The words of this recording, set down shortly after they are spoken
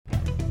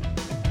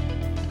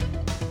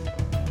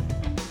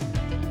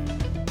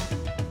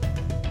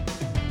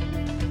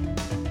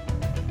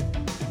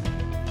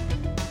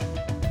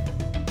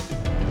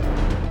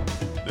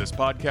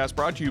podcast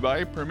brought to you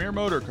by Premier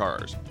Motor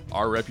Cars.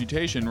 Our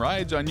reputation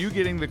rides on you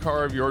getting the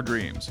car of your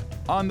dreams.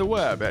 On the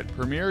web at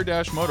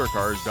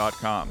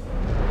premier-motorcars.com.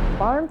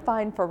 Barn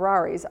find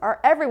Ferraris are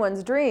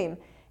everyone's dream,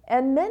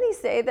 and many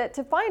say that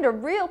to find a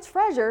real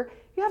treasure,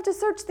 you have to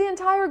search the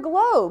entire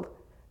globe.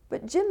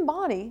 But Jim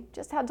Bonney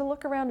just had to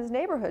look around his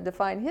neighborhood to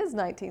find his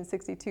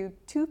 1962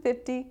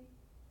 250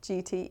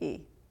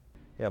 GTE.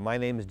 Yeah, my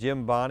name is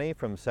Jim Bonney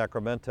from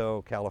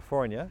Sacramento,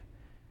 California,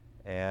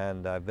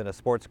 and I've been a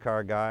sports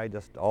car guy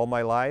just all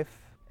my life,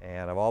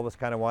 and I've always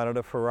kind of wanted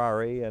a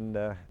Ferrari. And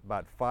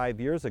about 5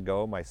 years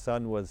ago, my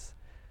son was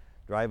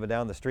driving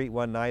down the street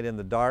one night in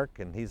the dark,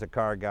 and he's a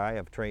car guy.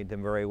 I've trained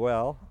him very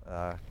well.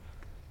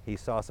 He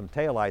saw some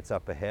taillights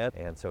up ahead,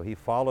 and so he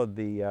followed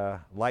the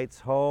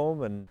lights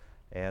home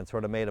and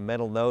sort of made a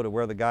mental note of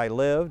where the guy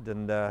lived.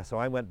 And so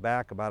I went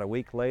back about a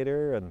week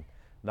later and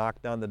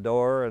knocked on the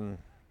door and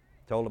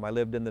told him I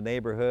lived in the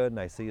neighborhood and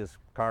I see his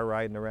car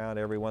riding around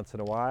every once in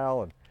a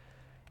while.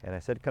 And I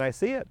said, "Can I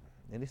see it?"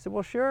 And he said,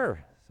 "Well,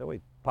 sure." So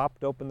we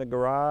popped open the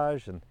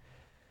garage, and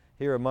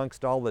here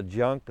amongst all the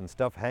junk and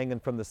stuff hanging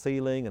from the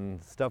ceiling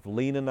and stuff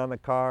leaning on the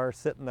car,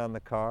 sitting on the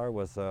car,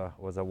 was a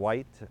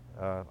white,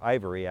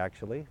 ivory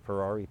actually,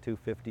 Ferrari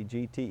 250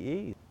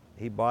 GTE.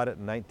 He bought it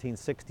in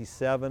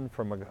 1967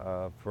 from an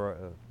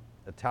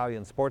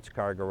Italian sports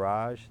car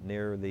garage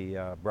near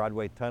the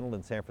Broadway Tunnel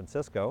in San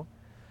Francisco.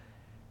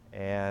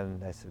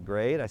 And I said,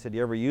 "Great." I said,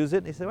 "You ever use it?"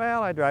 And he said,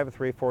 "Well, I drive it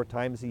 3 or 4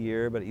 times a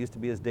year, but it used to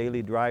be his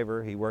daily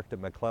driver." He worked at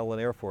McClellan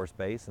Air Force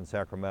Base in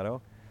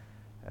Sacramento.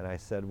 And I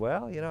said,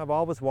 "Well, you know, I've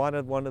always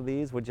wanted one of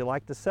these. Would you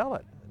like to sell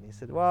it?" And he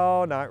said,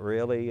 "Well, not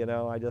really. You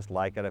know, I just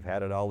like it. I've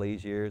had it all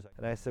these years."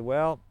 And I said,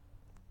 "Well,"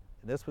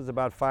 this was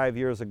about 5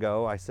 years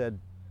ago, I said,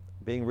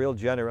 being real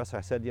generous,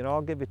 I said, "You know,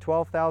 I'll give you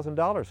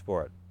 $12,000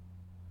 for it."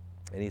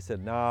 And he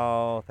said,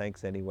 "No,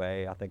 thanks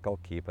anyway. I think I'll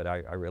keep it.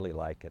 I really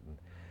like it." And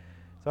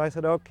so I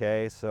said,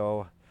 "Okay."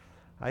 So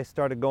I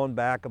started going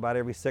back about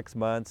every 6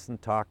 months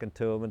and talking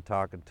to him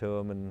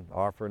and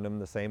offering him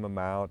the same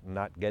amount and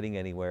not getting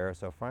anywhere.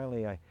 So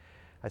finally I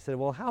said,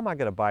 "Well, how am I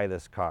going to buy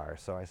this car?"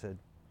 So I said,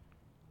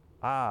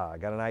 I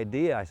got an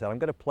idea. I said, "I'm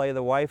going to play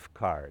the wife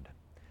card."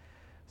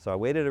 So I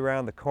waited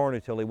around the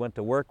corner till he went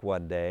to work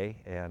one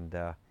day and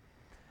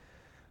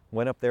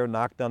went up there,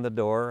 knocked on the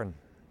door, and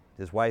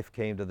his wife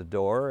came to the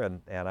door,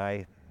 and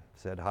I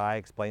said hi,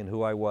 explained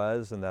who I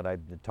was and that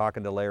I'd been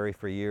talking to Larry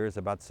for years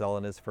about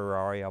selling his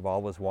Ferrari. I've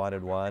always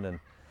wanted one. And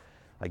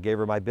I gave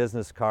her my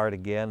business card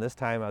again. This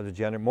time I was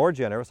more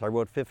generous. I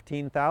wrote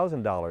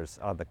 $15,000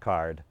 on the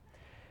card.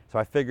 So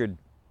I figured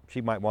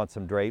she might want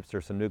some drapes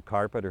or some new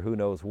carpet or who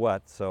knows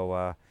what.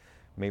 So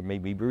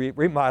maybe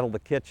remodel the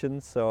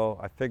kitchen. So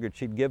I figured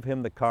she'd give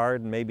him the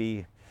card and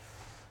maybe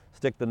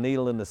stick the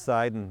needle in the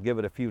side and give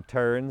it a few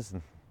turns.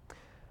 And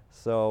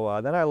so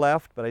then I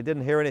left, but I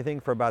didn't hear anything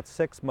for about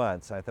 6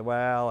 months. I thought,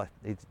 well,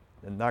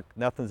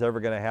 nothing's ever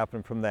going to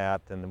happen from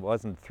that. And it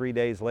wasn't 3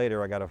 days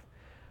later, I got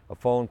a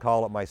phone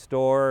call at my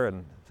store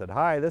and said,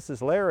 "Hi, this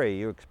is Larry.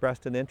 You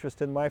expressed an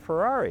interest in my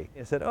Ferrari."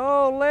 He said,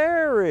 "Oh,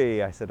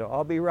 Larry." I said,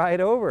 "I'll be right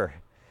over."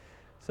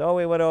 So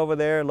we went over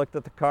there, looked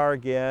at the car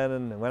again,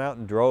 and went out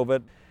and drove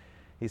it.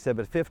 He said,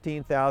 "But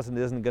 $15,000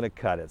 isn't going to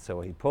cut it."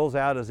 So he pulls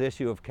out his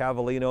issue of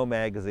Cavallino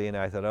magazine.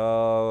 I said,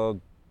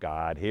 "Oh,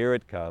 God, here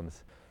it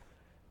comes."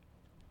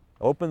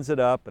 Opens it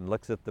up and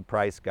looks at the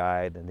price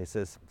guide, and he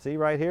says, "See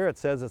right here, it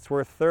says it's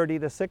worth $30,000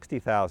 to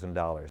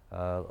 $60,000.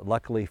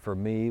 Luckily for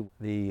me,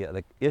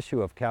 the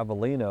issue of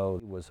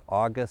Cavallino was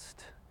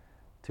August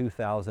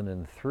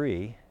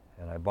 2003,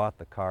 and I bought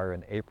the car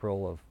in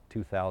April of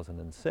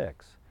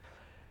 2006.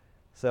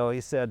 So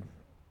he said,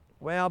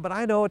 "Well, but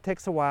I know it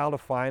takes a while to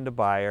find a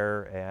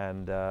buyer,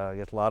 and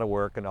it's a lot of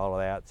work and all of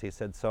that." So he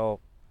said, "So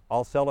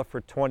I'll sell it for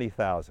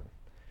 $20,000.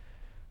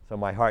 So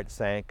my heart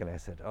sank, and I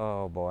said,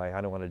 "Oh boy, I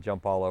don't want to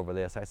jump all over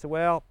this." I said,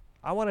 "Well,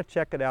 I want to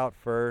check it out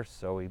first."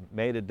 So we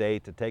made a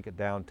date to take it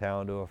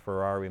downtown to a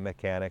Ferrari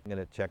mechanic, and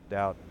it checked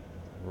out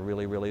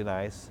really, really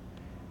nice.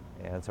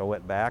 And so I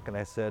went back and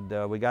I said,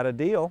 "We got a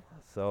deal."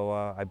 So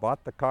I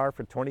bought the car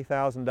for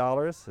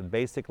 $20,000, and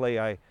basically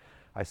I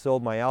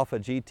sold my Alfa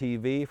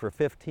GTV for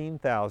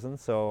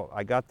 $15,000. So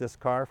I got this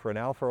car for an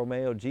Alfa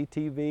Romeo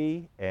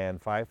GTV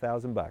and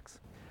 $5,000.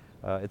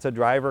 It's a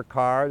driver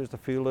car. There's a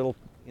few little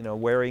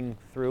wearing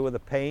through of the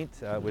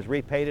paint. It was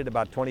repainted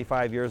about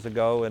 25 years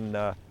ago in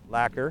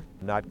lacquer.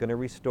 I'm not going to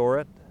restore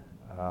it.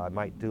 I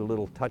might do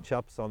little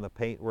touch-ups on the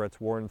paint where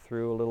it's worn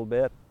through a little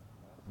bit.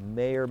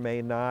 May or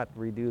may not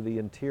redo the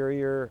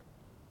interior.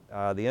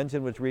 The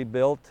engine was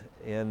rebuilt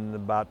in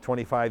about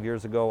 25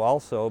 years ago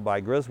also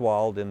by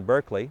Griswold in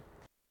Berkeley.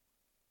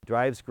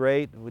 Drives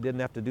great. We didn't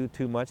have to do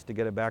too much to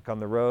get it back on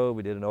the road.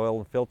 We did an oil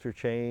and filter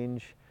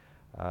change.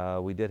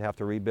 We did have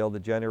to rebuild the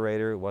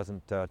generator. It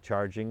wasn't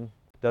charging.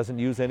 Doesn't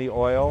use any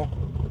oil.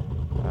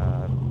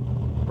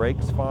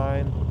 Brakes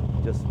fine.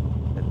 Just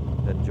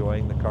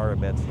enjoying the car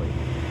immensely.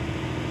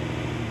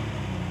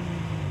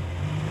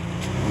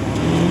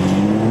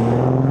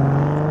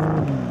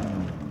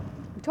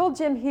 We told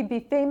Jim he'd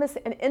be famous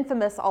and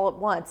infamous all at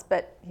once,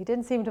 but he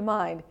didn't seem to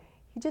mind.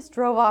 He just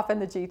drove off in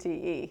the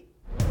GTE.